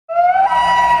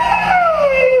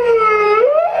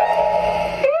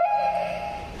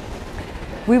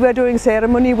We were doing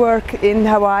ceremony work in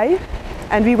Hawaii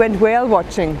and we went whale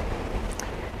watching.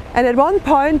 And at one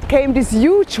point came this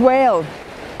huge whale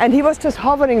and he was just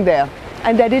hovering there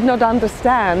and I did not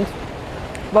understand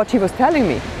what he was telling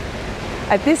me.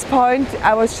 At this point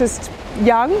I was just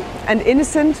young and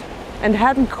innocent and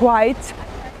hadn't quite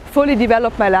fully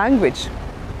developed my language.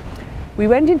 We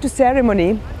went into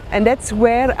ceremony and that's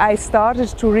where I started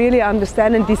to really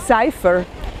understand and decipher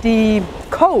the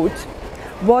code,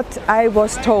 what I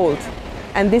was told.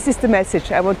 And this is the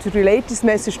message. I want to relate this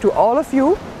message to all of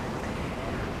you,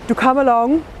 to come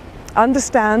along,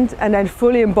 understand and then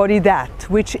fully embody that,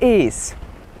 which is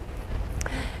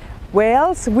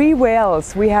whales,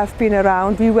 we have been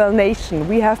around, we whale nation,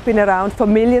 we have been around for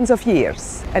millions of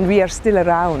years and we are still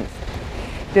around.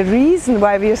 The reason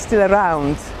why we are still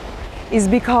around is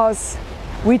because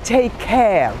we take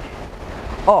care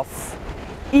of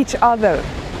each other,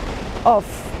 of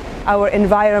our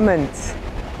environment,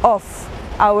 of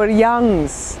our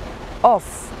youngs, of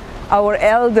our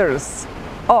elders,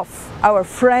 of our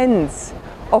friends,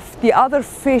 of the other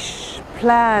fish,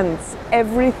 plants,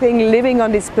 everything living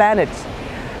on this planet.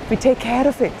 We take care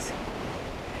of it.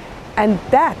 And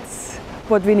that's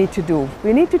what we need to do.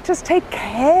 We need to just take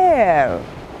care,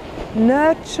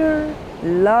 nurture,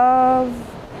 love,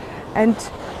 and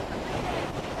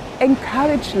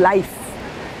encourage life.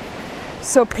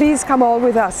 So please come all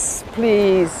with us.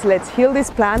 Please, let's heal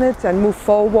this planet and move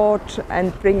forward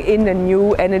and bring in a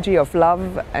new energy of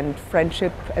love and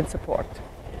friendship and support.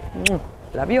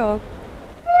 Love you all.